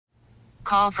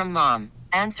Call from mom.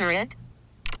 Answer it.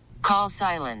 Call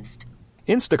silenced.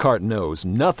 Instacart knows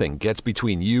nothing gets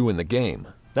between you and the game.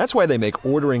 That's why they make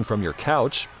ordering from your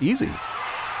couch easy.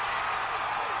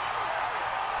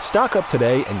 Stock up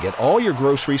today and get all your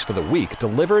groceries for the week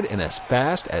delivered in as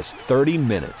fast as 30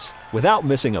 minutes without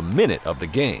missing a minute of the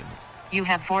game. You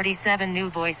have 47 new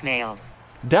voicemails.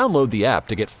 Download the app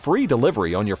to get free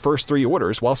delivery on your first 3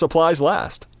 orders while supplies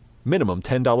last. Minimum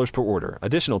 $10 per order.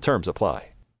 Additional terms apply.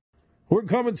 We're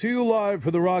coming to you live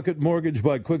for the Rocket Mortgage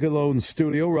by Quicken Loans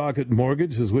studio. Rocket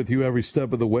Mortgage is with you every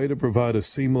step of the way to provide a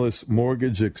seamless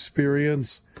mortgage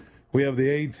experience. We have the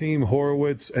A-Team,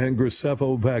 Horowitz, and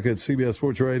Graceffo back at CBS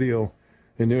Sports Radio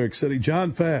in New York City.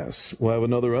 John Fass will have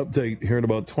another update here in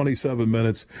about 27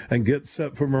 minutes and get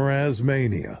set for Mraz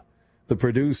Mania. The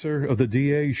producer of the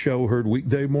DA show, heard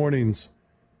weekday mornings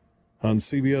on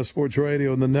CBS Sports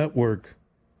Radio and the network.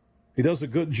 He does a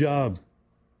good job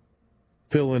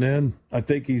filling in. I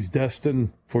think he's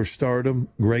destined for stardom,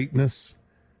 greatness.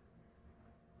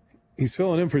 He's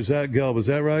filling in for Zach Gelb. Is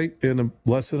that right? In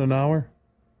less than an hour?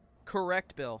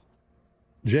 Correct, Bill.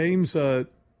 James, you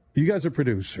guys are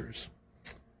producers,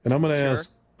 and I'm going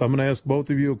to ask both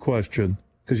of you a question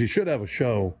because you should have a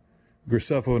show.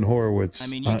 Graceffo and Horowitz. I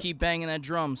mean, you keep banging that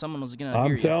drum, someone was going to hear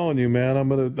you. I'm telling you, man. I'm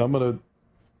gonna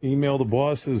email the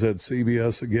bosses at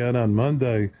CBS again on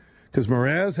Monday because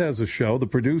Mraz has a show. The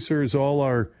producers all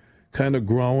are kind of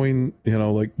growing. You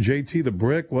know, like JT the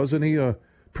Brick, wasn't he a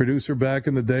producer back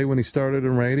in the day when he started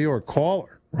in radio, or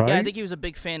caller? Right? Yeah, I think he was a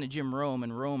big fan of Jim Rome,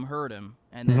 and Rome heard him,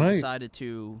 and then decided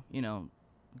to,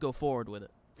 go forward with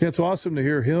it. Yeah, it's awesome to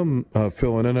hear him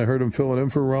filling in. I heard him filling in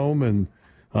for Rome and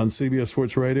on CBS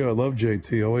Sports Radio. I love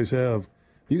JT, always have.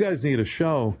 You guys need a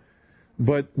show,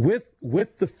 but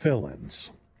with the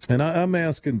fill-ins, and I'm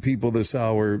asking people this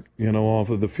hour, off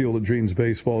of the Field of Dreams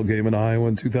baseball game in Iowa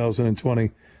in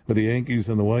 2020 with the Yankees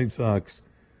and the White Sox.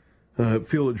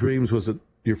 Field of Dreams was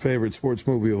your favorite sports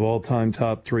movie of all time,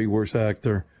 top 3, worst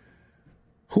actor.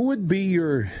 Who would be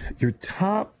your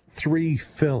top 3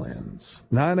 fill-ins?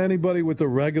 Not anybody with a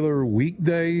regular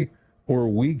weekday or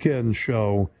weekend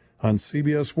show on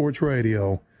CBS Sports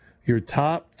Radio. Your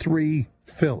top 3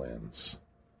 fill-ins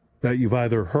that you've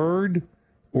either heard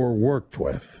or worked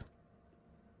with.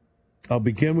 I'll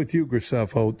begin with you,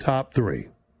 Graceffo. Top 3.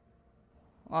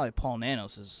 Well, Paul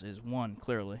Nanos is one,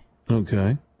 clearly.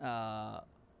 Okay.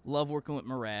 Love working with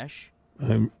Marash.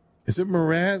 Is it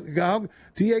Mraz?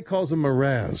 DA calls him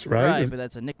Mraz, right? Right, but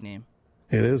that's a nickname.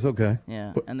 It is? Okay.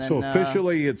 Yeah. But, and then, so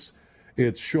officially it's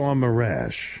Sean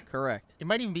Marash. Correct. It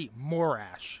might even be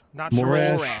Morash.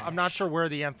 I'm not sure where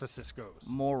the emphasis goes.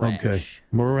 Morash. Okay.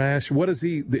 Marash. What is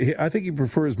he? I think he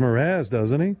prefers Mraz,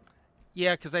 doesn't he?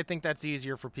 Yeah, because I think that's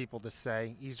easier for people to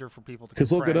say, easier for people to.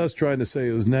 Because look at us trying to say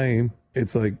his name.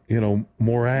 It's like,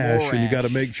 Morash, and you got to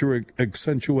make sure it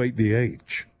accentuate the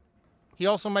H. He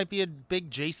also might be a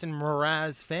big Jason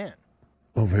Mraz fan.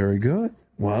 Oh, very good.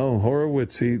 Wow,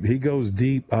 Horowitz, he goes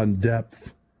deep on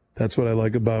depth. That's what I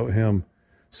like about him.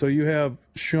 So you have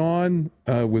Sean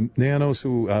with Nanos,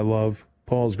 who I love.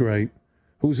 Paul's great.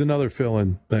 Who's another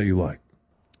fill-in that you like?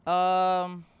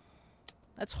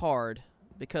 That's hard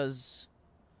because.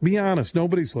 Be honest,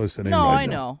 nobody's listening. No, right I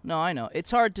now. know. No, I know.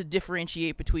 It's hard to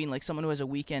differentiate between like someone who has a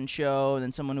weekend show and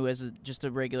then someone who has just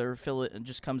a regular and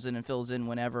just comes in and fills in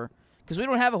whenever. Because we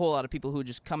don't have a whole lot of people who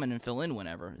just come in and fill in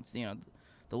whenever. It's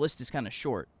the list is kind of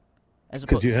short.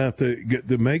 Because you have to get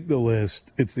to make the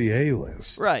list. It's the A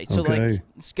list, right? So okay.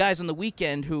 like guys on the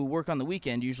weekend who work on the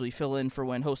weekend usually fill in for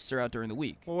when hosts are out during the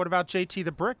week. Well, what about JT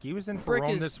the Brick? He was in for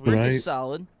Rome this week. Brick Right. is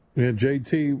solid. Yeah,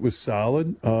 JT was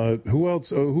solid. Who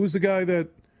else? Who's the guy that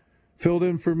filled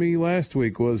in for me last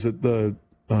week? Was it the?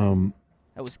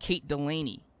 That was Kate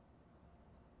Delaney.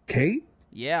 Kate?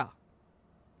 Yeah.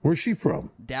 Where's she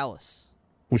from? Dallas.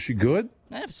 Was she good?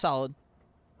 Solid.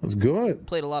 That's good.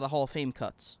 Played a lot of Hall of Fame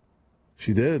cuts.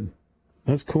 She did.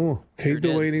 That's cool. Sure Kate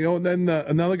Delaney. Oh, and then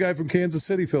another guy from Kansas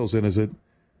City fills in. Is it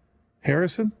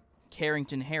Harrison?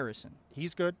 Carrington Harrison.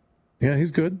 He's good. Yeah,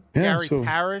 he's good. Yeah, Gary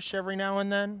Parrish every now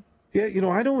and then. Yeah,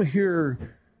 I don't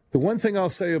hear. The one thing I'll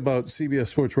say about CBS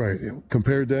Sports Radio,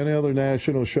 compared to any other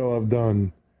national show I've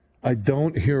done, I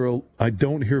don't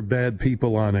hear bad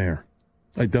people on air.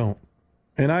 I don't.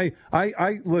 And I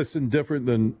listen different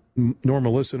than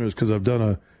normal listeners because I've done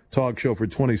a talk show for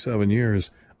 27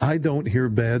 years. I don't hear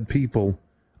bad people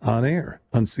on air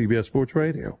on CBS Sports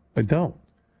Radio. I don't.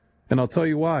 And I'll tell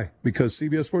you why. Because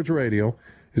CBS Sports Radio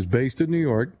is based in New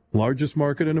York, largest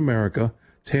market in America.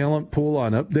 Talent pool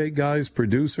on update guys,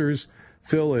 producers,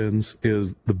 fill-ins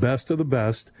is the best of the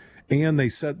best. And they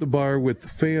set the bar with the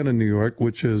fan in New York,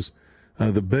 which is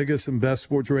the biggest and best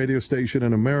sports radio station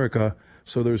in America.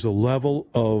 So there's a level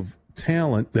of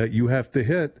talent that you have to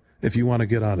hit if you want to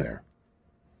get on air.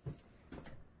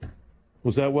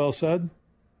 Was that well said?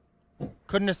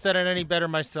 Couldn't have said it any better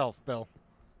myself, Bill.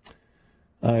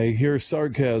 I hear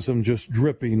sarcasm just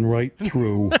dripping right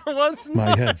through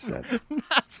my headset.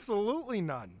 Absolutely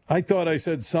none. I thought I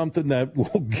said something that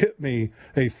will get me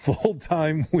a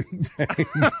full-time weekday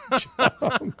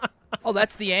job. Oh,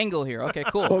 that's the angle here. Okay,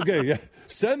 cool. Okay, yeah.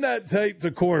 Send that tape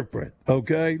to corporate,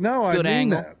 okay? No, I Good mean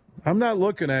angle. that. I'm not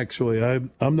looking, actually.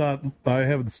 I'm not. I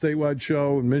have a statewide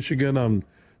show in Michigan. I'm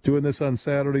doing this on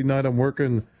Saturday night. I'm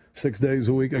working 6 days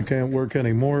a week. I can't work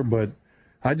anymore, but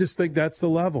I just think that's the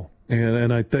level.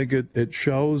 And I think it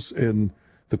shows in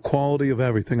the quality of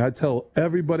everything. I tell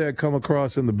everybody I come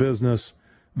across in the business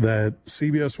that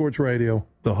CBS Sports Radio,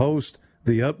 the host,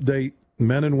 the update,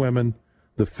 men and women,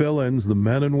 the fill-ins, the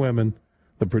men and women,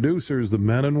 the producers, the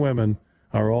men and women,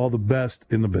 are all the best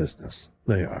in the business.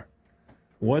 They are.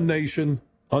 One nation,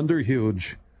 under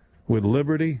huge, with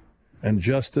liberty and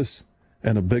justice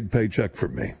and a big paycheck for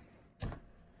me.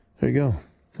 There you go.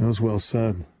 That was well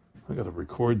said. I got to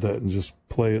record that and just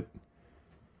play it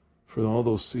for all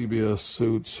those CBS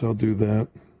suits. I'll do that.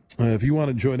 If you want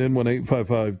to join in,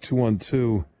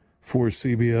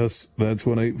 1-855-212-4CBS. That's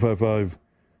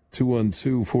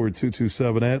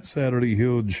 1-855-212-4227 at Saturday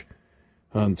Huge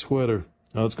on Twitter.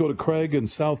 Now let's go to Craig in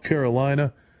South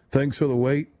Carolina. Thanks for the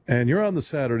wait. And you're on the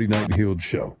Saturday Night Huge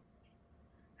show.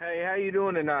 Hey, how you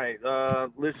doing tonight?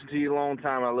 Listen to you a long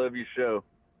time. I love your show.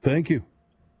 Thank you.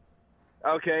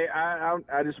 Okay,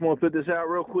 I just want to put this out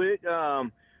real quick.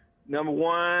 Number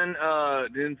one,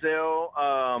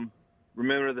 Denzel,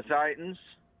 Remember the Titans.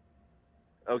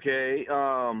 Okay,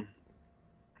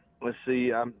 let's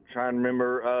see. I'm trying to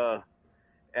remember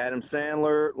Adam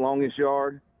Sandler, Longest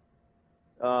Yard.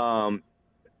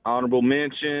 Honorable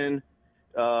mention.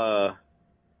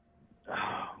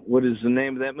 What is the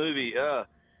name of that movie?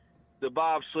 The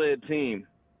Bobsled Team.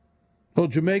 Oh,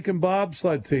 Jamaican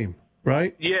Bobsled Team,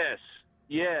 right? Yes,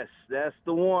 that's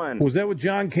the one. Was that with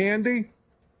John Candy?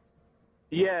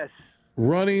 Yes.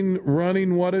 Running,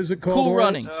 what is it called? Cool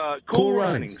Runnings. Cool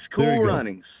Runnings. Cool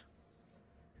Runnings.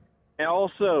 And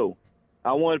also,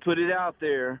 I want to put it out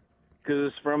there because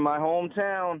it's from my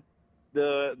hometown.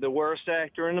 The worst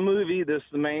actor in the movie. This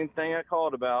is the main thing I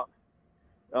called about.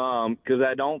 Because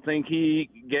I don't think he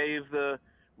gave the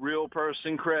real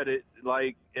person credit,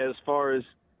 like as far as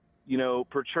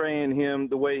portraying him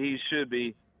the way he should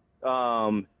be.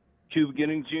 Cuba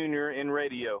Gooding Jr. in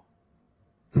radio.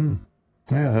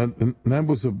 Yeah, and that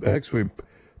was actually a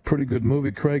pretty good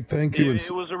movie, Craig. Thank you. It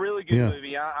was a really good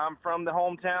movie. I'm from the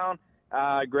hometown.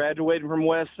 I graduated from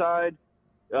West Side.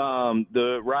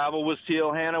 The rival was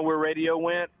Teal Hanna, where radio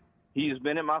went. He's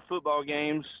been at my football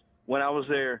games when I was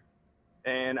there,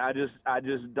 and I just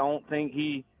don't think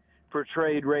he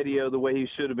portrayed radio the way he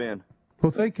should have been.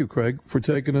 Well, thank you, Craig, for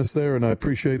taking us there, and I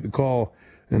appreciate the call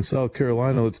in South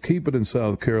Carolina. Let's keep it in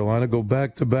South Carolina. Go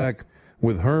back to back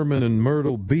with Herman and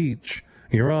Myrtle Beach.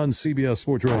 You're on CBS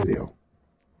Sports Radio.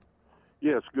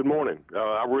 Yes, good morning.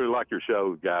 I really like your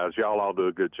show, guys. Y'all all do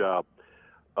a good job.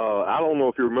 I don't know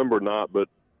if you remember or not, but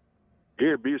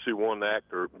Gary Busey won the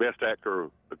Best Actor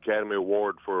Academy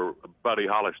Award for Buddy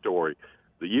Holly story.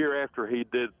 The year after he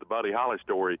did the Buddy Holly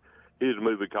story, he did a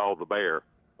movie called The Bear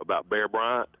about Bear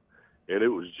Bryant, and it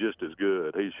was just as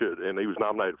good. He was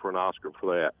nominated for an Oscar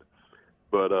for that.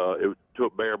 But it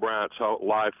took Bear Bryant's whole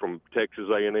life from Texas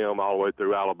A&M all the way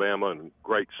through Alabama, and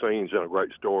great scenes and a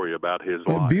great story about his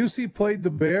life. Busey played the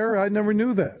bear? I never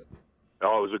knew that.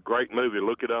 Oh, it was a great movie.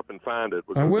 Look it up and find it.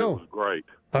 I will. It was great.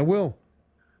 I will.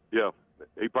 Yeah.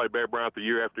 He played Bear Bryant the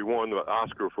year after he won the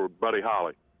Oscar for Buddy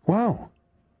Holly. Wow.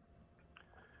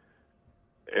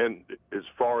 And as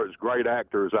far as great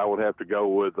actors, I would have to go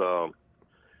with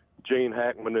Gene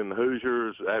Hackman in The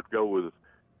Hoosiers. I have to go with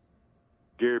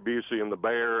Gary Busey in The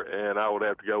Bear, and I would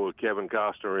have to go with Kevin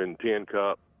Costner in Tin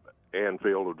Cup and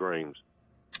Field of Dreams.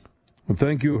 Well,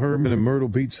 thank you, Herman in Myrtle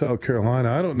Beach, South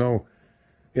Carolina. I don't know,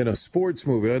 in a sports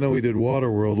movie, I know he did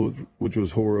Waterworld, which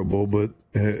was horrible, but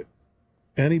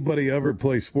anybody ever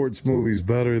play sports movies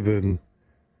better than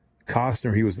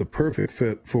Costner? He was the perfect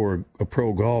fit for a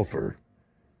pro golfer.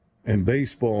 And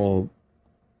baseball,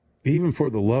 even for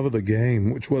the love of the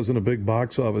game, which wasn't a big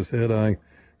box office hit, I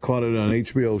caught it on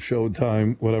HBO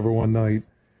Showtime, whatever, one night.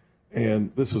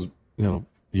 And this was,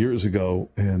 years ago.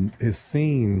 And his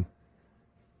scene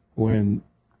when,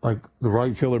 like, the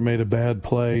right fielder made a bad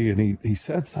play, and he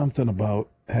said something about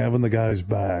having the guy's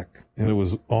back, and it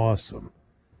was awesome.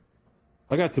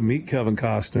 I got to meet Kevin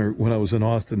Costner when I was in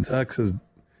Austin, Texas,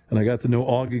 and I got to know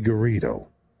Augie Garrido.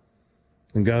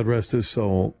 and God rest his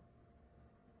soul,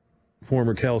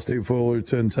 former Cal State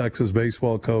Fullerton, Texas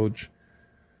baseball coach,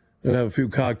 and have a few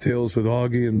cocktails with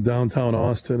Augie in downtown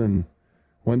Austin. And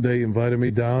one day he invited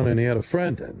me down, and he had a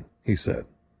friend in, he said.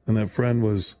 And that friend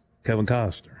was Kevin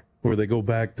Costner, where they go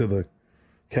back to the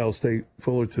Cal State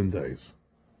Fullerton days.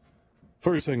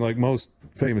 First thing, like most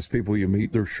famous people you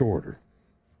meet, they're shorter.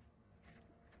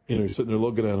 You know, you're sitting there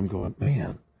looking at him going,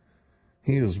 man,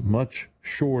 he is much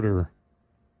shorter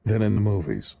than in the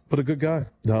movies. But a good guy,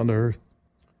 down to earth.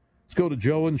 Let's go to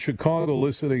Joe in Chicago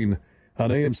listening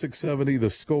on AM 670, The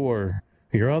Score.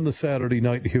 You're on the Saturday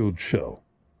Night Huge Show.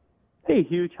 Hey,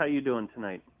 Huge. How you doing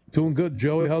tonight? Doing good,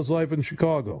 Joey. How's life in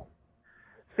Chicago?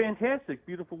 Fantastic.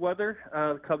 Beautiful weather.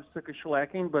 The Cubs took a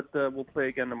shellacking, but we'll play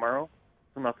again tomorrow.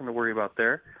 So nothing to worry about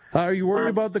there. Are you worried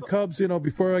about the Cubs? You know,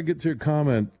 before I get to your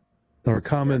comment or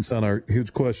comments on our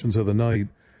huge questions of the night,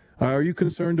 are you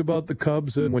concerned about the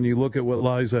Cubs and when you look at what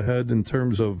lies ahead in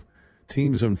terms of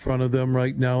teams in front of them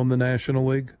right now in the National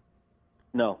League?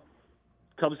 No.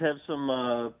 Cubs have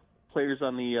some players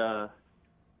on the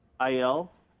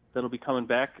IL that'll be coming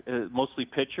back, mostly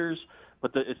pitchers,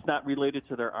 but it's not related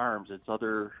to their arms. It's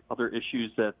other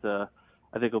issues that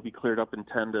I think will be cleared up in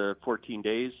 10 to 14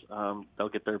 days. They'll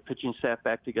get their pitching staff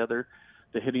back together.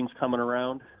 The hitting's coming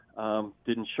around.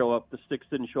 Didn't show up. The sticks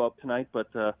didn't show up tonight, but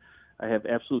I have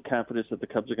absolute confidence that the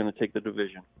Cubs are going to take the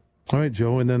division. All right,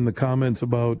 Joe, and then the comments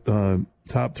about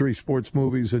top 3 sports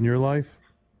movies in your life?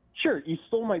 Sure. You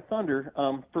stole my thunder.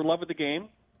 For Love of the Game,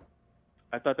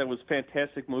 I thought that was a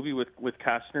fantastic movie with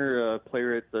Costner, a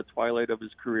player at the twilight of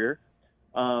his career.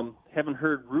 Haven't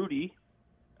heard Rudy.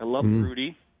 I love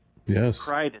Rudy. Yes.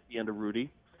 Cried at the end of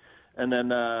Rudy. And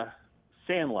then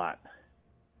Sandlot.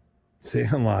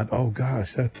 Sandlot. Oh,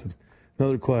 gosh, that's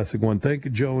another classic one. Thank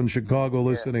you, Joe in Chicago,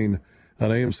 listening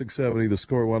on AM 670, The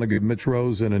Score. I want to give Mitch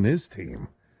Rosen and his team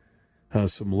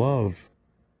some love.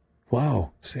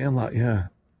 Wow, Sandlot, yeah.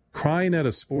 Crying at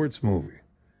a sports movie.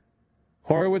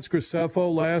 Horowitz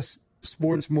Graceffo, last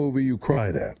sports movie you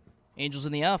cried at? Angels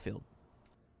in the Outfield.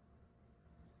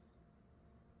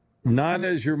 Not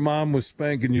as your mom was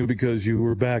spanking you because you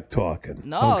were back talking.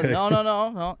 No, okay?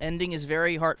 no. Ending is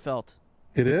very heartfelt.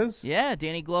 It is? Yeah,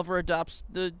 Danny Glover adopts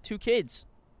the 2 kids.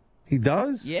 He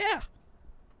does? Yeah.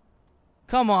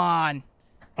 Come on.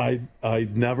 I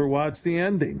never watched the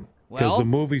ending because the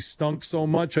movie stunk so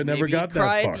much I never got that far.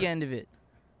 Maybe you cry at the end of it.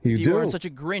 You weren't such a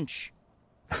Grinch.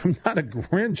 I'm not a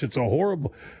Grinch. It's a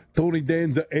horrible. Tony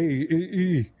Danza,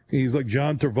 he's like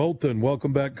John Travolta in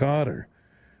Welcome Back, Kotter.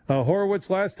 Horowitz,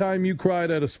 last time you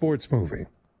cried at a sports movie?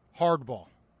 Hardball.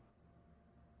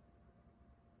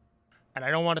 And I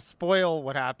don't want to spoil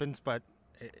what happens, but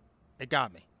it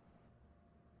got me.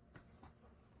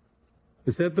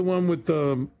 Is that the one with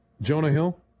Jonah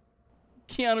Hill?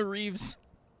 Keanu Reeves.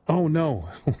 Oh, no.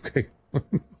 Okay.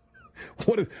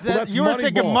 You were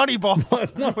thinking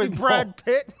Moneyball with Brad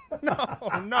Pitt?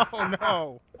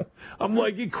 No. I'm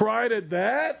like, you cried at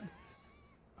that?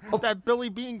 That Billy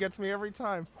Bean gets me every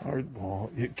time.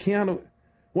 Hardball. Keanu,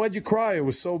 why'd you cry? It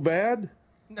was so bad?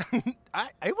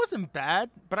 It wasn't bad,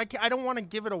 but I don't want to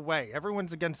give it away.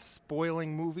 Everyone's against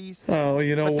spoiling movies. Oh,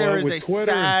 you know what? With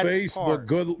Twitter and Facebook,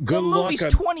 good luck. The movie's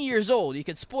 20 years old. You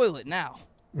could spoil it now.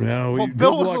 No, well,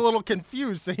 Bill was a little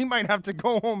confused, so he might have to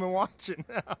go home and watch it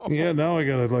now. Yeah, now I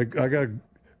gotta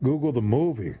Google the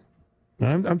movie.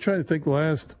 I'm trying to think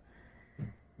last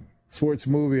sports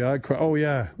movie I cried. Oh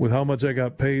yeah, with how much I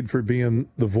got paid for being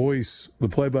the voice, the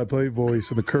play-by-play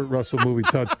voice in the Kurt Russell movie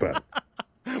Touchback.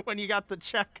 When you got the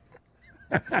check,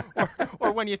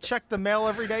 or when you checked the mail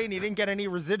every day and you didn't get any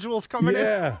residuals coming in.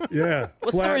 Yeah.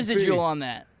 What's the residual on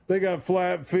that? They got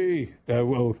flat fee.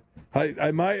 Well,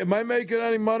 am I making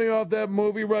any money off that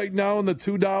movie right now in the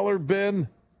 $2 bin?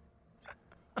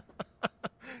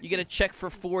 You get a check for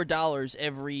 $4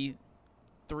 every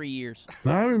 3 years.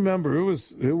 I remember it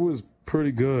was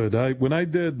pretty good. When I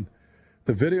did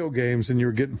the video games and you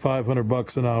were getting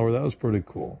 $500 an hour, that was pretty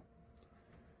cool.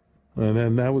 And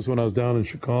then that was when I was down in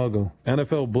Chicago.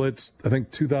 NFL Blitz, I think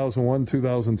 2001,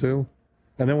 2002.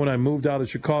 And then when I moved out of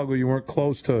Chicago, you weren't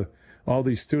close to all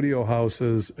these studio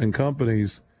houses and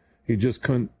companies. You just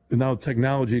couldn't. Now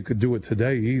technology could do it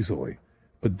today easily.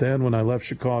 But then when I left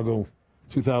Chicago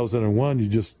 2001,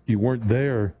 you weren't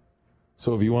there.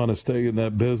 So if you want to stay in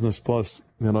that business, plus,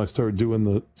 I started doing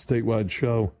the statewide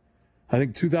show. I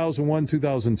think 2001,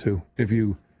 2002. If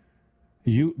you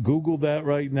Google that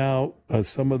right now,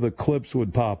 some of the clips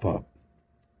would pop up.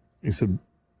 He said,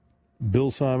 Bill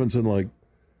Simonson, like,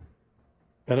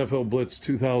 NFL Blitz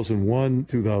 2001,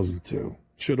 2002.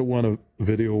 Should have won a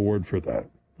video award for that.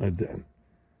 I did.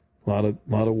 A lot of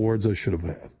awards I should have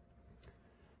had.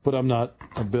 But I'm not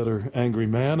a bitter, angry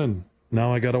man, and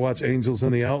now I got to watch Angels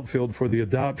in the Outfield for the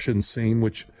adoption scene,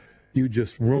 which you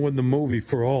just ruined the movie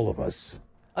for all of us.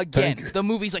 Again, the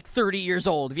movie's like 30 years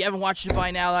old. If you haven't watched it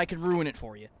by now, I could ruin it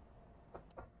for you.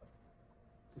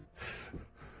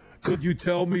 Could you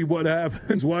tell me what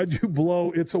happens? Why'd you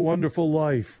blow It's a Wonderful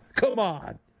Life? Come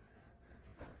on.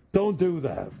 Don't do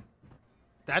that.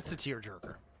 That's a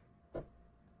tearjerker.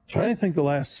 Trying to think the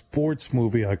last sports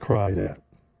movie I cried at.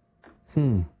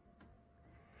 Trying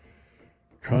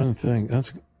to think.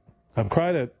 I've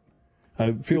cried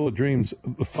at Field of Dreams,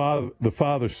 the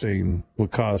father scene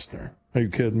with Costner. Are you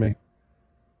kidding me?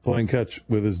 Playing catch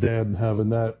with his dad and having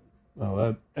that.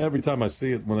 Every time I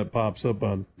see it when it pops up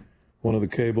on one of the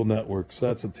cable networks,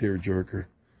 that's a tearjerker.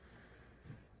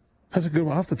 That's a good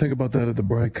one. I'll have to think about that at the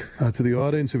break. To the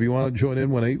audience, if you want to join in,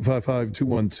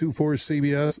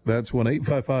 1-855-212-4CBS. That's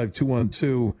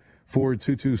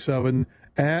 1-855-212-4227.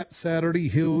 At Saturday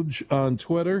Huge on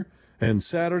Twitter and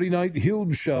Saturday Night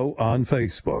Huge Show on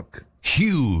Facebook.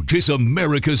 Huge is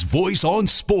America's voice on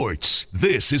sports.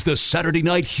 This is the Saturday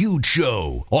Night Huge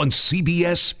Show on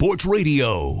CBS Sports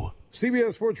Radio.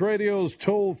 CBS Sports Radio's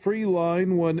toll-free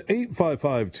line,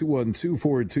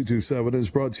 1-855-212-4227, is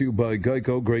brought to you by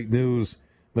Geico. Great news.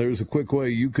 There's a quick way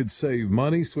you could save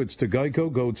money. Switch to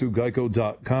Geico. Go to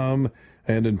geico.com.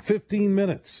 And in 15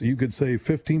 minutes, you could save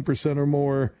 15% or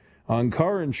more on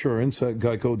car insurance at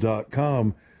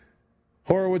geico.com.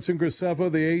 Horowitz and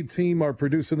Graceffa, the A-Team, are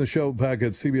producing the show back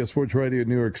at CBS Sports Radio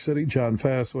New York City. John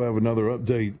Fass will have another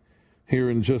update here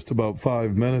in just about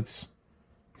 5 minutes.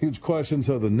 Huge questions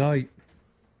of the night.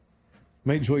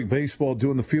 Major League Baseball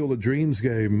doing the Field of Dreams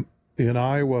game in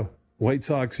Iowa. White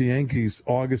Sox-Yankees,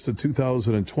 August of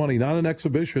 2020. Not an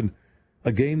exhibition,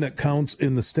 a game that counts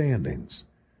in the standings.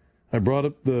 I brought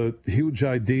up the huge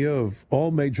idea of all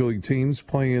Major League teams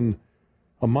playing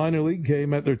a minor league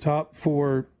game at their top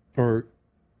four, or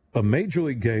a Major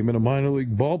League game in a minor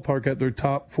league ballpark at their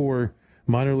top four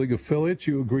minor league affiliates.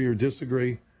 You agree or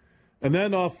disagree? And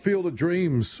then off Field of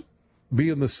Dreams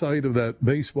being the site of that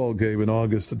baseball game in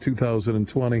August of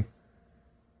 2020.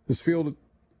 This Field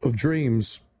of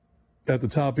Dreams at the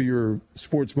top of your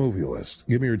sports movie list.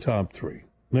 Give me your top three.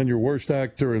 Then your worst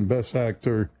actor and best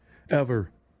actor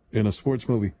ever in a sports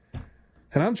movie.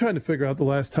 And I'm trying to figure out the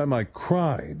last time I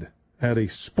cried at a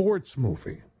sports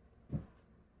movie.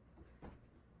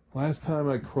 Last time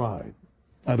I cried,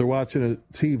 either watching a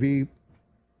TV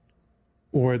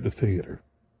or at the theater.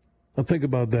 I'll think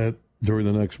about that during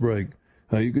the next break.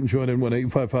 You can join in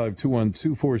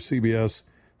 1-855-212-4CBS.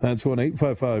 That's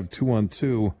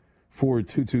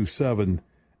 1-855-212-4227.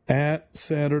 At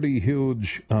Saturday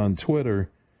Huge on Twitter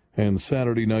and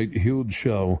Saturday Night Huge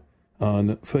Show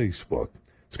on Facebook.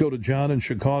 Let's go to John in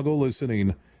Chicago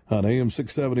listening on AM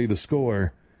 670 The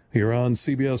Score here on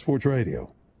CBS Sports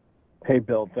Radio. Hey,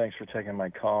 Bill, thanks for taking my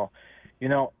call. You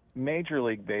know, Major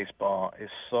League Baseball is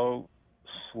so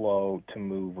slow to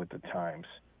move with the times.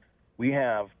 We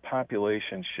have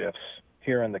population shifts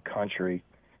here in the country,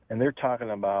 and they're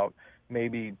talking about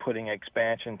maybe putting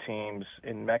expansion teams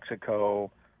in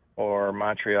Mexico or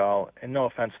Montreal, and no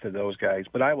offense to those guys,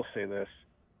 but I will say this,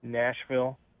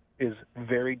 Nashville is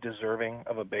very deserving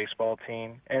of a baseball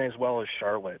team, and as well as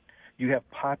Charlotte. You have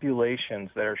populations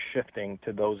that are shifting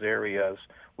to those areas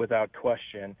without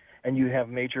question, and you have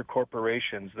major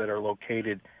corporations that are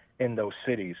located in those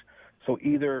cities. So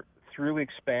either through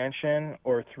expansion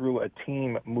or through a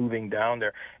team moving down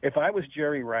there. If I was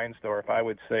Jerry Reinsdorf, I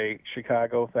would say,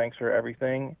 Chicago, thanks for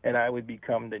everything, and I would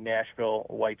become the Nashville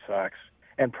White Sox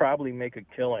and probably make a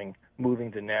killing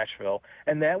moving to Nashville.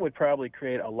 And that would probably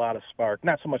create a lot of spark.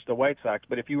 Not so much the White Sox,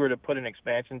 but if you were to put an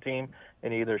expansion team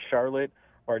in either Charlotte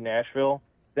or Nashville,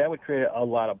 that would create a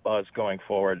lot of buzz going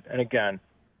forward. And again,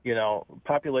 you know,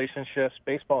 population shifts,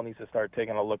 baseball needs to start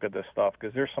taking a look at this stuff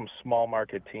because there's some small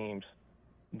market teams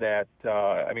that,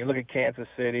 look at Kansas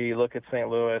City, look at St.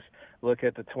 Louis, look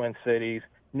at the Twin Cities.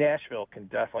 Nashville can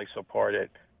definitely support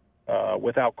it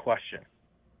without question.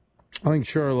 I think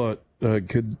Charlotte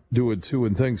could do it too,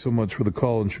 and thanks so much for the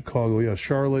call in Chicago. Yeah,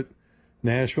 Charlotte,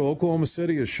 Nashville, Oklahoma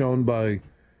City is shown by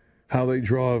how they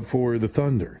draw for the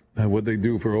Thunder and what they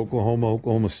do for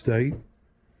Oklahoma State.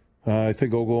 I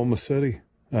think Oklahoma City,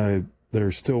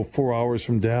 they're still 4 hours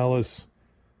from Dallas.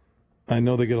 I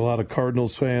know they get a lot of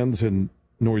Cardinals fans in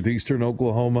northeastern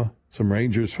Oklahoma, some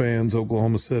Rangers fans,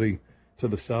 Oklahoma City to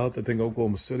the south. I think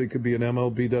Oklahoma City could be an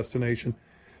MLB destination.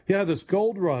 Yeah, this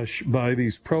gold rush by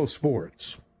these pro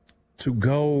sports to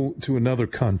go to another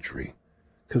country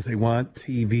because they want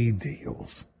TV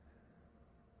deals.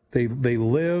 They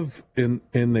live in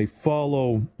and they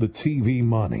follow the TV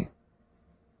money.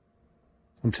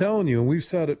 I'm telling you, and we've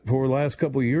said it for the last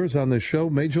couple of years on this show,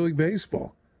 Major League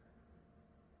Baseball.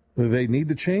 They need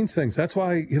to change things. That's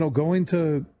why, going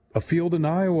to a field in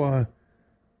Iowa,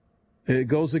 it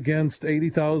goes against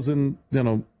 80,000,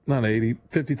 not 80,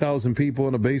 50,000 people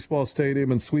in a baseball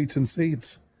stadium and suites and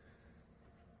seats.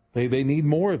 They need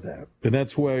more of that. And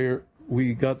that's where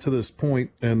we got to this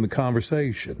point in the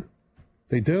conversation.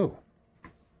 They do.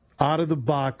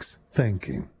 Out-of-the-box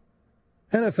thinking.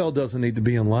 NFL doesn't need to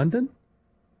be in London.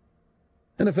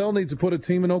 NFL needs to put a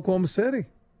team in Oklahoma City.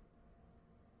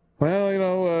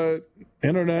 Well,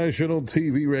 international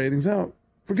TV ratings. No,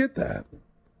 forget that.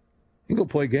 You can go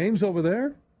play games over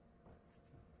there.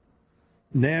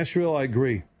 Nashville, I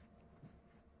agree.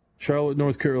 Charlotte,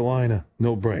 North Carolina,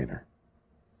 no-brainer.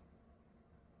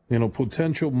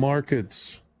 Potential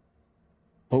markets,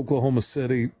 Oklahoma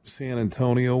City, San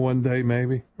Antonio one day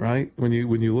maybe, right? When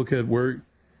you look at where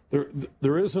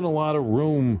there isn't a lot of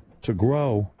room to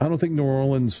grow. I don't think New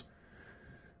Orleans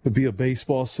would be a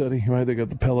baseball city, right? They got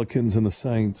the Pelicans and the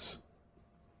Saints.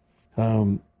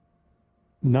 Not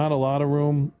a lot of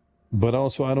room, but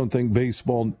also I don't think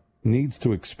baseball needs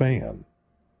to expand.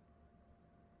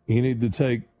 You need to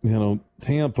take,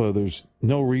 Tampa, there's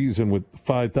no reason with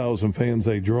 5,000 fans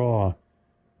they draw.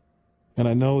 And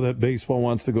I know that baseball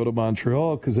wants to go to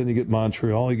Montreal because then you get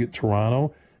Montreal, you get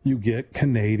Toronto, you get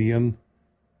Canadian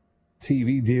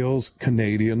TV deals,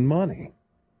 Canadian money.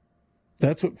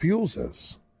 That's what fuels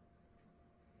this.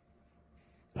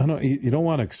 I know you don't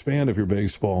want to expand if you're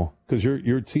baseball because your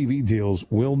TV deals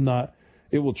will not.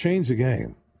 It will change the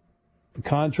game. The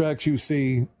contracts you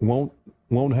see won't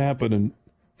happen in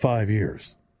 5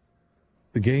 years.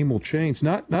 The game will change.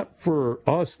 Not for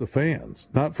us, the fans.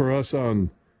 Not for us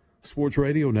on sports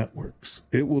radio networks.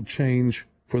 It will change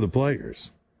for the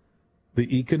players.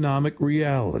 The economic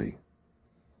reality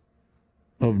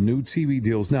of new TV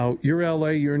deals. Now, you're LA,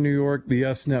 you're New York, the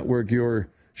S Network, you're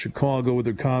Chicago with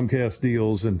their Comcast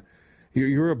deals, and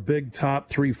you're a big top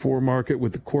 3-4 market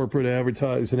with the corporate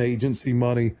advertising agency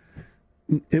money.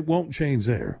 It won't change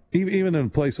there. Even in a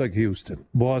place like Houston,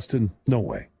 Boston, no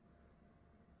way.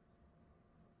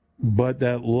 But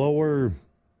that lower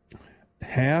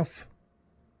half,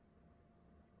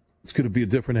 it's going to be a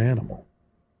different animal.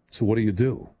 So what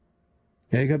do?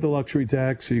 Yeah, you got the luxury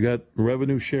tax, you got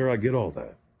revenue share, I get all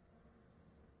that.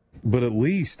 But at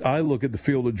least I look at the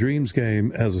Field of Dreams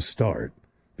game as a start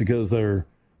because their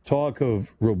talk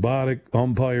of robotic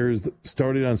umpires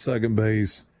starting on second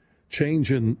base,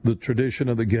 changing the tradition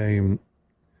of the game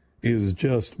is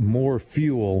just more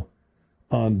fuel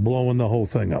on blowing the whole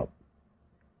thing up.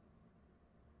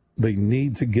 They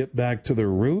need to get back to their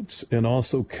roots and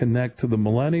also connect to the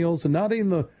millennials and not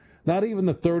even the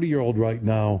 30-year-old right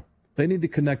now. They need to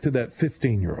connect to that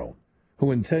 15-year-old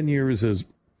who in 10 years is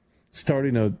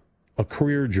starting a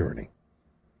career journey.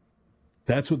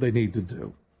 That's what they need to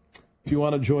do. If you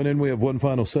want to join in, we have one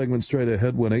final segment straight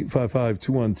ahead,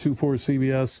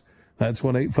 1-855-212-4CBS. That's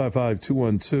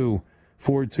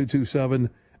 1-855-212-4227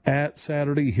 at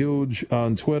Saturday Huge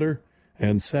on Twitter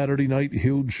and Saturday Night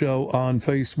Huge Show on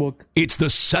Facebook. It's the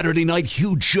Saturday Night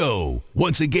Huge Show.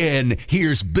 Once again,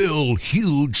 here's Bill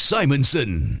Huge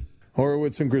Simonson.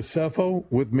 Horowitz and Graceffo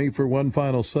with me for one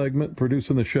final segment,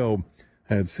 producing the show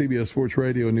at CBS Sports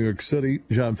Radio in New York City.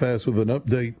 John Fass with an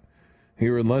update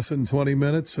here in less than 20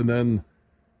 minutes, and then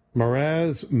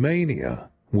Mraz Mania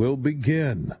will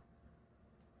begin.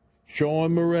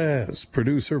 Sean Mraz,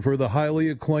 producer for the highly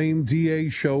acclaimed DA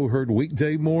show, heard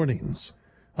weekday mornings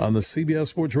on the CBS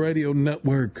Sports Radio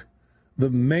Network. The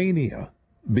Mania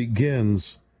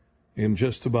begins in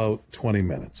just about 20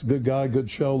 minutes. Good guy,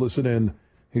 good show. Listen in.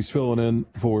 He's filling in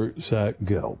for Zach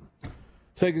Gill.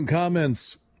 Taking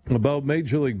comments about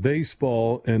Major League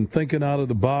Baseball and thinking out of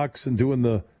the box and doing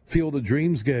the Field of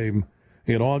Dreams game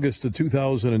in August of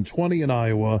 2020 in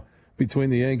Iowa between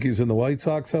the Yankees and the White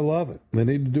Sox. I love it. They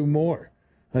need to do more.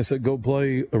 I said go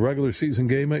play a regular season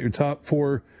game at your top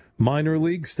 4 minor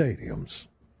league stadiums.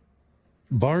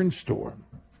 Barnstorm.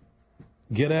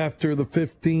 Get after the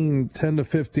 10 to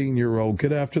 15-year-old.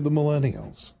 Get after the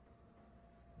millennials.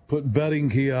 Put betting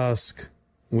kiosk,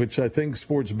 which I think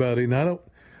sports betting. I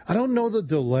don't know the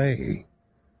delay.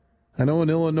 I know in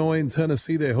Illinois and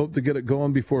Tennessee they hope to get it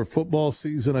going before football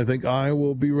season. I think Iowa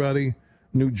will be ready.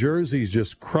 New Jersey's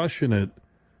just crushing it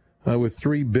with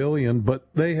 $3 billion, but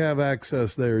they have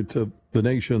access there to the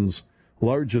nation's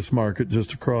largest market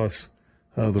just across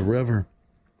the river.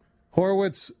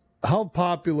 Horowitz, how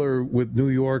popular with New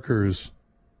Yorkers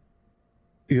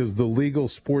is the legal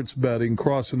sports betting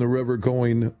crossing the river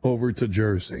going over to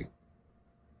Jersey?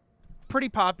 Pretty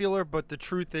popular, but the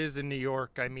truth is in New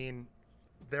York, I mean,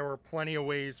 there were plenty of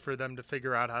ways for them to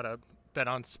figure out how to bet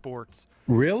on sports.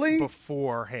 Really?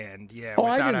 Beforehand, yeah. Oh,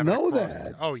 I didn't know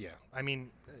that. Oh, yeah. I mean,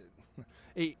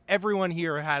 everyone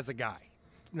here has a guy,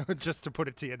 just to put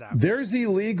it to you that way. There's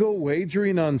illegal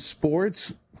wagering on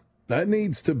sports? That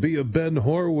needs to be a Ben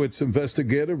Horowitz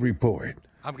investigative report.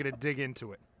 I'm going to dig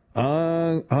into it.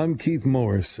 I'm Keith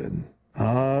Morrison.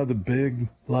 The big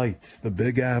lights, the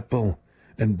big apple,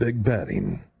 and big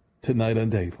betting tonight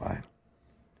on Dateline.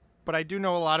 But I do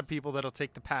know a lot of people that'll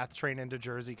take the PATH train into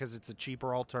Jersey because it's a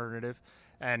cheaper alternative.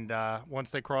 And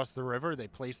once they cross the river, they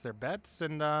place their bets,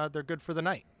 and they're good for the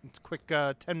night. It's a quick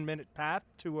 10-minute path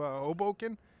to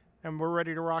Hoboken, and we're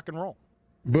ready to rock and roll.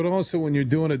 But also, when you're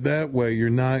doing it that way,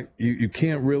 you're not you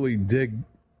can't really dig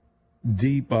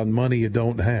deep on money you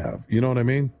don't have. You know what I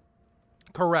mean?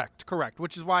 Correct.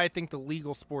 Which is why I think the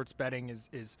legal sports betting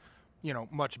is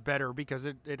much better, because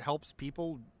it helps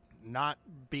people not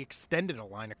be extended a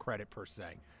line of credit per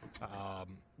se,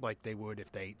 like they would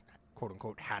if they quote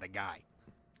unquote had a guy.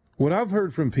 What I've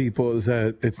heard from people is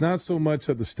that it's not so much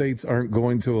that the states aren't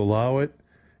going to allow it,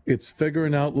 it's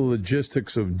figuring out the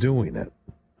logistics of doing it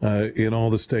in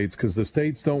all the states, because the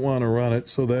states don't want to run it.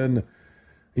 So then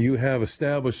you have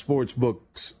established sports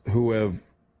books who have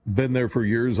been there for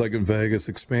years, like in Vegas,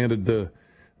 expanded to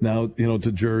now,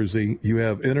 to Jersey. You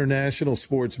have international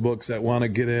sports books that want to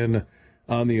get in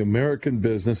on the American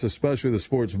business, especially the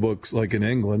sports books like in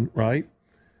England, right?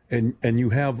 And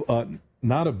you have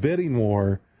not a bidding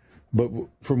war, but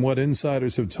from what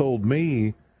insiders have told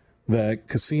me, that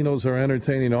casinos are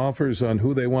entertaining offers on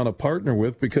who they want to partner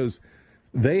with, because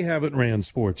they haven't ran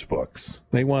sports books.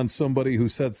 They want somebody who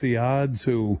sets the odds,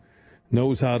 who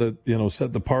knows how to,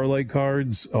 set the parlay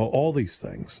cards, all these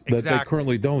things that they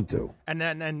currently don't do. And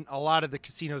then a lot of the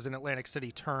casinos in Atlantic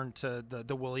City turn to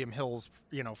the William Hills,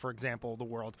 for example, the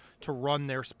world, to run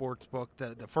their sports book.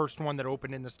 The first one that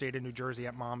opened in the state of New Jersey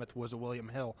at Monmouth was a William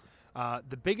Hill.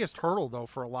 The biggest hurdle, though,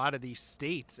 for a lot of these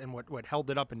states, and what held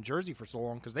it up in Jersey for so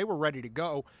long, because they were ready to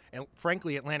go, and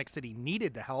frankly Atlantic City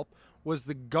needed the help, was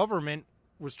the government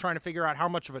was trying to figure out how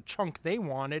much of a chunk they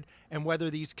wanted, and whether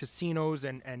these casinos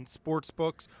and sports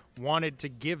books wanted to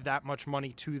give that much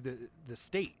money to the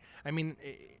state. I mean,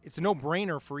 it's a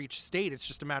no-brainer for each state. It's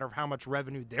just a matter of how much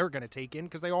revenue they're going to take in,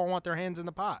 because they all want their hands in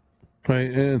the pot. Right,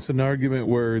 and it's an argument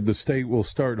where the state will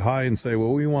start high and say,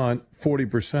 well, we want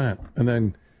 40%. And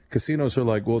then casinos are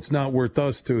like, well, it's not worth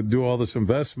us to do all this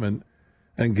investment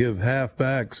and give half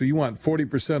back. So you want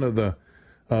 40% of the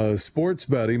sports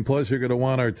betting, plus you're going to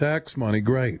want our tax money.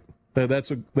 Great. That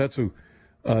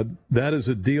is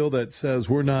a deal that says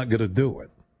we're not going to do it.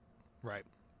 Right.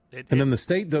 And then the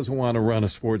state doesn't want to run a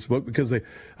sports book, because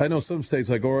I know some states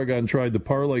like Oregon tried the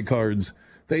parlay cards.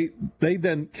 They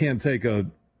then can't take a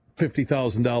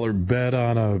 $50,000 bet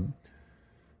on a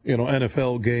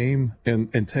NFL game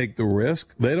and take the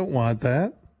risk. They don't want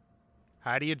that.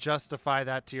 How do you justify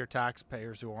that to your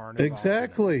taxpayers who aren't involved?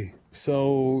 Exactly.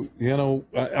 So,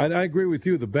 I agree with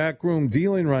you. The backroom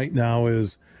dealing right now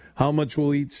is how much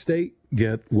will each state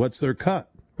get? What's their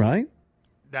cut, right?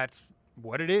 That's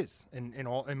what it is in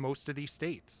most of these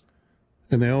states.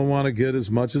 And they all want to get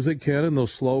as much as they can, and they'll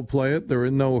slow play it. They're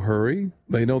in no hurry.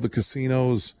 They know the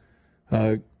casinos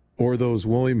or those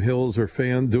William Hills or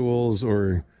FanDuels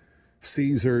or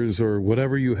Caesars or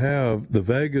whatever you have, the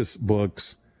Vegas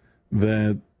books,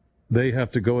 that they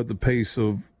have to go at the pace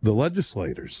of the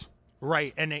legislators.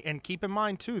 Right, and keep in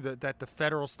mind, too, that the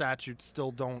federal statutes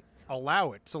still don't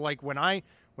allow it. So, like, when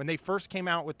they first came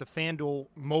out with the FanDuel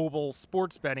mobile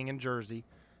sports betting in Jersey,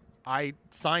 I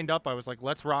signed up. I was like,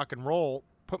 let's rock and roll,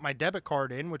 put my debit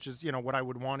card in, which is, what I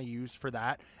would want to use for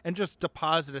that, and just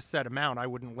deposit a set amount. I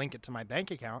wouldn't link it to my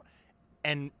bank account,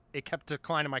 and it kept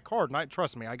declining my card. And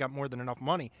trust me, I got more than enough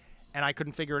money. And I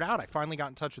couldn't figure it out. I finally got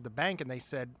in touch with the bank, and they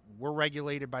said, we're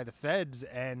regulated by the feds,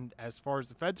 and as far as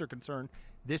the feds are concerned,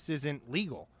 this isn't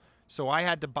legal. So I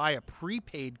had to buy a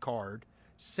prepaid card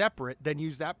separate, then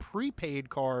use that prepaid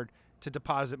card to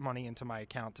deposit money into my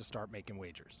account to start making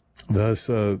wagers. Thus,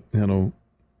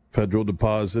 federal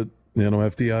deposit,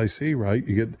 FDIC, right?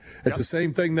 It's the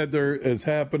same thing that is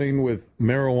happening with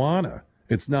marijuana.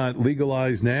 It's not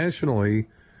legalized nationally,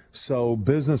 so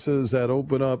businesses that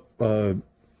open up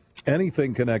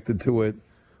anything connected to it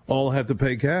all have to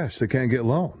pay cash. They can't get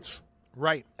loans.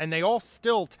 Right. And they all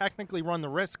still technically run the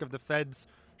risk of the feds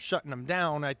shutting them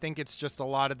down. I think it's just a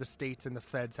lot of the states and the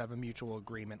feds have a mutual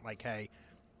agreement like, hey,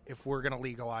 if we're going to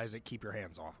legalize it, keep your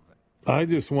hands off of it. I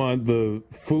just want the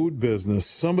food business.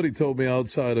 Somebody told me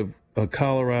outside of a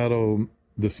Colorado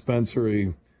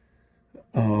dispensary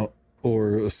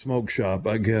or a smoke shop,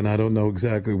 again, I don't know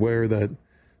exactly where, that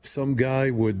some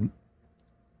guy would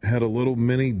had a little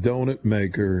mini donut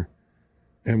maker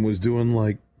and was doing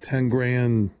like 10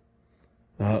 grand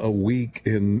a week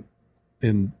in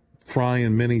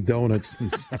frying mini donuts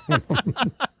and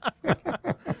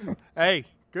Hey,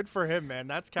 good for him, man.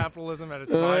 That's capitalism at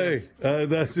its finest. Hey,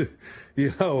 that's,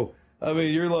 I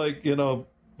mean, you're like,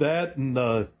 that, and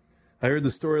I heard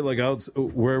the story like out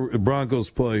where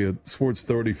Broncos play at Sports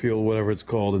Authority Field, whatever it's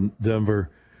called in Denver.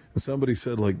 And somebody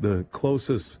said like the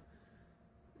closest,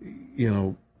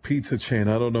 pizza chain,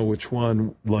 I don't know which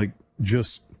one, like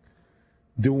just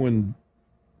doing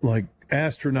like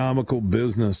astronomical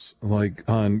business like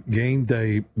on game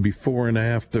day before and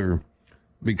after,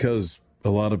 because a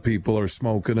lot of people are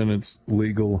smoking and it's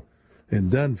legal in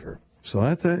Denver. So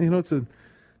that's it's a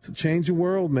changing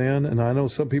world, man. And I know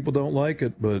some people don't like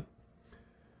it, but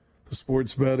the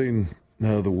sports betting,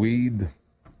 the weed,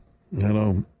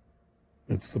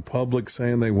 it's the public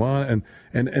saying they want it.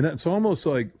 And it's almost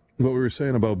like what we were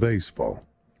saying about baseball,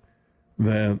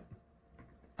 that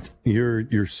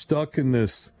you're stuck in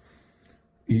this.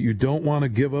 You don't want to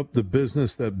give up the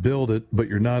business that built it, but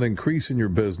you're not increasing your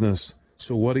business.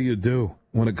 So what do you do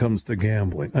when it comes to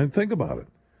gambling? And think about it.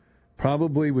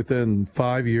 Probably within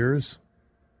 5 years,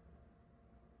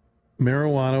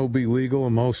 marijuana will be legal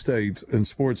in most states and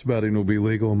sports betting will be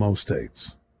legal in most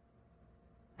states.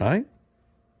 Right?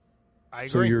 I agree.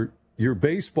 So your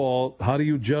baseball, how do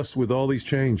you adjust with all these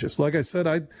changes? Like I said,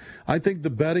 I think the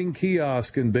betting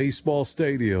kiosk in baseball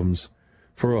stadiums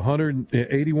for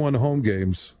 181 home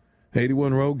games,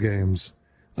 81 road games,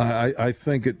 I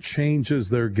think it changes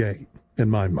their game in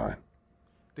my mind.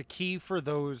 The key for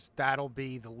those, that'll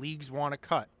be the leagues want to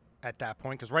cut at that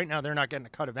point, because right now they're not getting a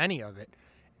cut of any of it.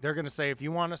 They're going to say, if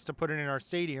you want us to put it in our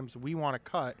stadiums, we want a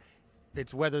cut.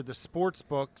 It's whether the sports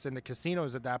books and the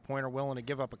casinos at that point are willing to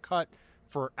give up a cut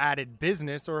for added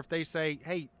business, or if they say,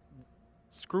 hey,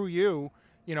 screw you,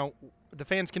 the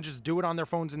fans can just do it on their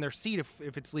phones in their seat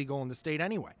if it's legal in the state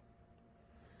anyway.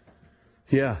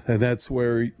 Yeah, and that's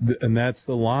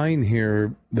the line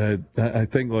here that I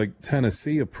think like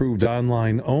Tennessee approved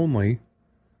online only,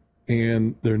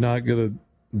 and they're not going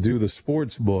to do the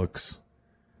sports books.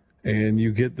 And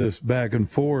you get this back and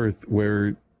forth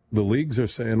where the leagues are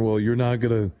saying, well, you're not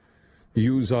going to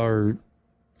use our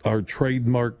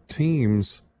trademark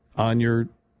teams on your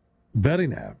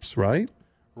betting apps, right?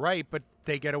 Right, but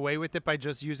they get away with it by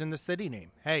just using the city name.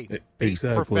 Hey,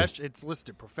 exactly. It's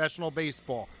listed professional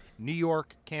baseball, New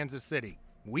York, Kansas City.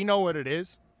 We know what it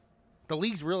is. The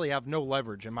leagues really have no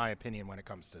leverage, in my opinion, when it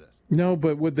comes to this. No,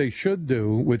 but what they should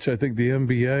do, which I think the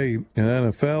NBA and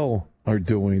NFL are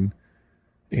doing,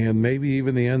 and maybe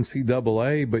even the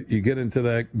NCAA, but you get into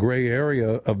that gray area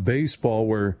of baseball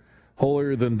where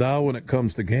holier than thou when it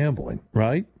comes to gambling,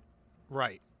 right?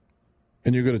 Right.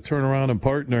 And you're going to turn around and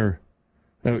partner.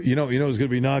 Who's going to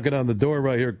be knocking on the door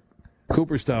right here?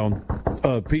 Cooperstown.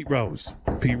 Pete Rose.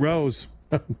 Pete Rose.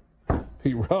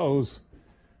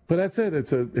 But that's it.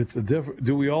 It's a different.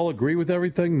 Do we all agree with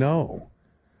everything? No.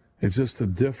 It's just a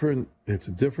different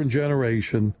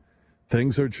generation.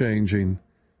 Things are changing.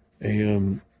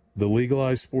 And the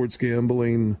legalized sports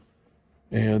gambling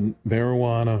and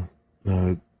marijuana,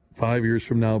 5 years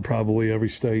from now, probably every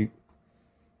state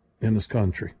in this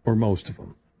country, or most of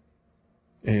them.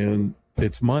 And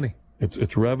it's money.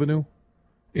 It's revenue.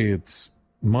 It's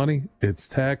money. It's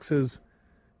taxes.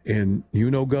 And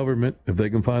government, if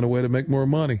they can find a way to make more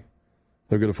money,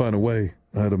 they're going to find a way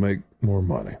how to make more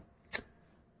money.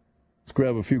 Let's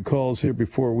grab a few calls here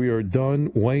before we are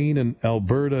done. Wayne in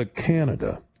Alberta,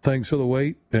 Canada. Thanks for the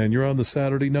wait, and you're on the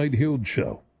Saturday Night Huge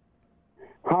Show.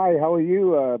 Hi, how are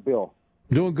you, Bill?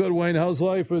 Doing good, Wayne. How's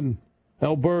life in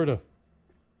Alberta?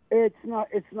 It's not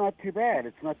too bad.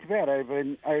 It's not too bad.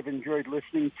 I've enjoyed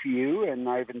listening to you, and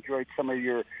I've enjoyed some of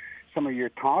your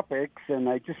topics, and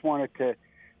I just wanted to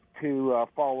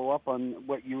follow up on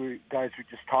what you guys were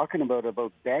just talking about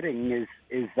betting.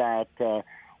 Is that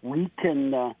we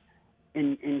can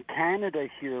in Canada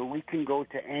here, we can go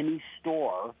to any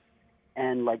store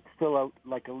and fill out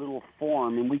a little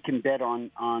form, and we can bet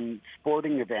on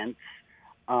sporting events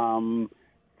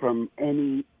from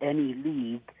any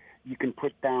league. You can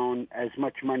put down as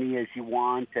much money as you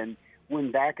want and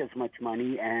win back as much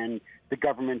money, and the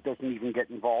government doesn't even get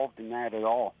involved in that at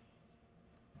all.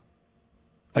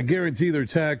 I guarantee they're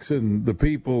taxing the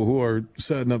people who are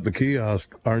setting up the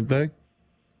kiosk, aren't they?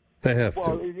 They have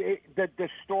to. The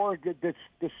store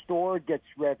gets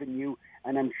revenue,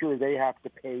 and I'm sure they have to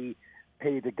pay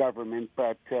the government.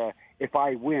 But if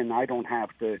I win, I don't have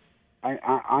to.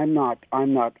 I'm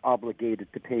not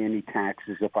obligated to pay any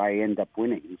taxes if I end up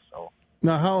winning. So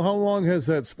now, how long has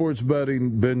that sports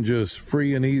betting been just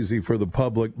free and easy for the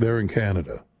public there in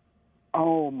Canada?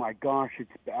 Oh my gosh,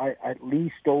 it's at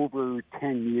least over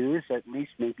 10 years, at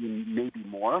least maybe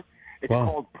more. It's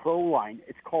called ProLine.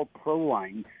 It's called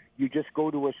ProLine. You just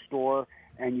go to a store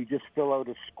and you just fill out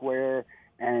a square,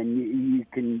 and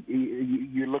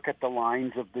you look at the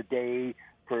lines of the day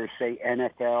for, say,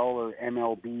 NFL or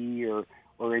MLB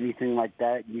or anything like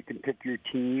that. You can pick your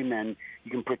team, and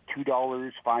you can put $2,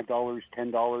 $5,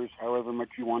 $10, however much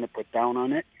you want to put down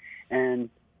on it. And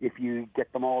if you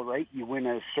get them all right, you win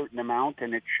a certain amount,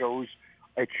 and it shows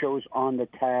on the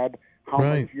tab how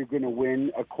much you're going to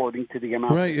win according to the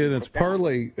amount. Right, and it's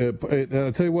parlay.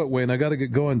 I'll tell you what, Wayne, I got to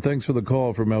get going. Thanks for the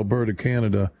call from Alberta,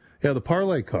 Canada. Yeah, the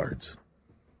parlay cards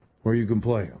where you can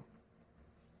play them.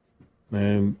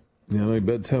 And, you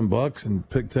bet $10 and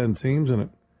pick 10 teams, and it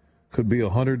could be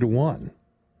 100 to 1.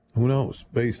 Who knows,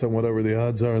 based on whatever the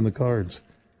odds are in the cards.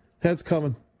 That's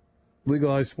coming.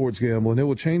 Legalized sports gambling. It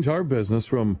will change our business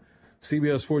from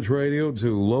CBS Sports Radio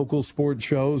to local sports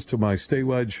shows to my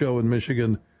statewide show in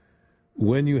Michigan.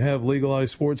 When you have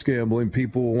legalized sports gambling,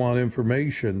 people will want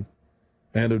information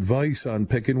and advice on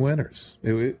picking winners.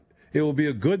 It will be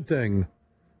a good thing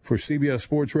for CBS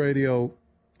Sports Radio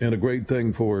and a great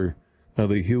thing for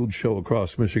the huge show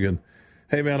across Michigan.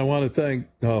 Hey, man, I want to thank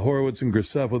Horowitz and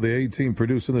Graceffa, the A-team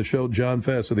producing the show, John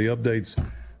Fass for the updates.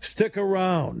 Stick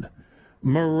around.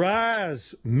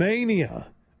 Mraz Mania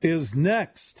is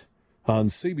next on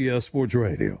CBS Sports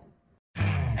Radio.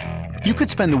 You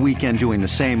could spend the weekend doing the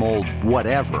same old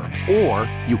whatever,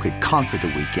 or you could conquer the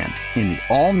weekend in the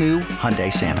all-new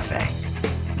Hyundai Santa Fe.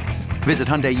 Visit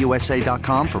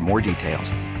HyundaiUSA.com for more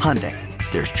details. Hyundai,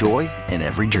 there's joy in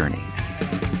every journey.